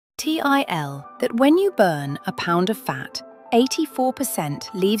TIL, that when you burn a pound of fat,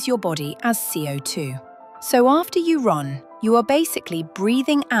 84% leaves your body as CO2. So after you run, you are basically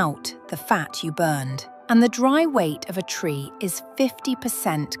breathing out the fat you burned. And the dry weight of a tree is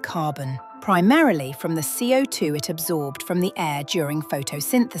 50% carbon, primarily from the CO2 it absorbed from the air during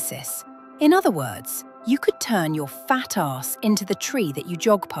photosynthesis. In other words, you could turn your fat ass into the tree that you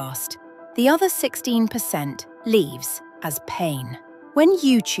jog past. The other 16% leaves as pain. When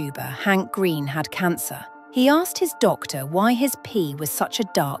YouTuber Hank Green had cancer, he asked his doctor why his pee was such a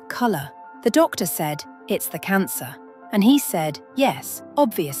dark color. The doctor said, "It's the cancer." And he said, yes,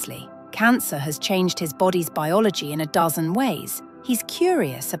 obviously. Cancer has changed his body's biology in a dozen ways. He's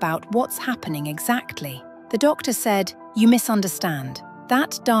curious about what's happening exactly. The doctor said, "You misunderstand.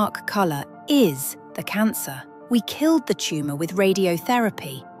 That dark color is the cancer. We killed the tumor with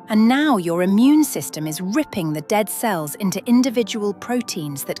radiotherapy, and now your immune system is ripping the dead cells into individual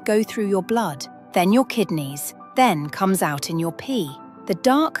proteins that go through your blood, then your kidneys, then comes out in your pee. The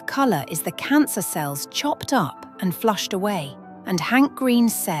dark color is the cancer cells chopped up and flushed away." And Hank Green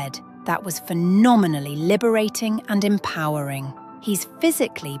said that was phenomenally liberating and empowering. He's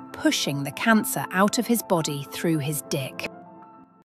physically pushing the cancer out of his body through his dick.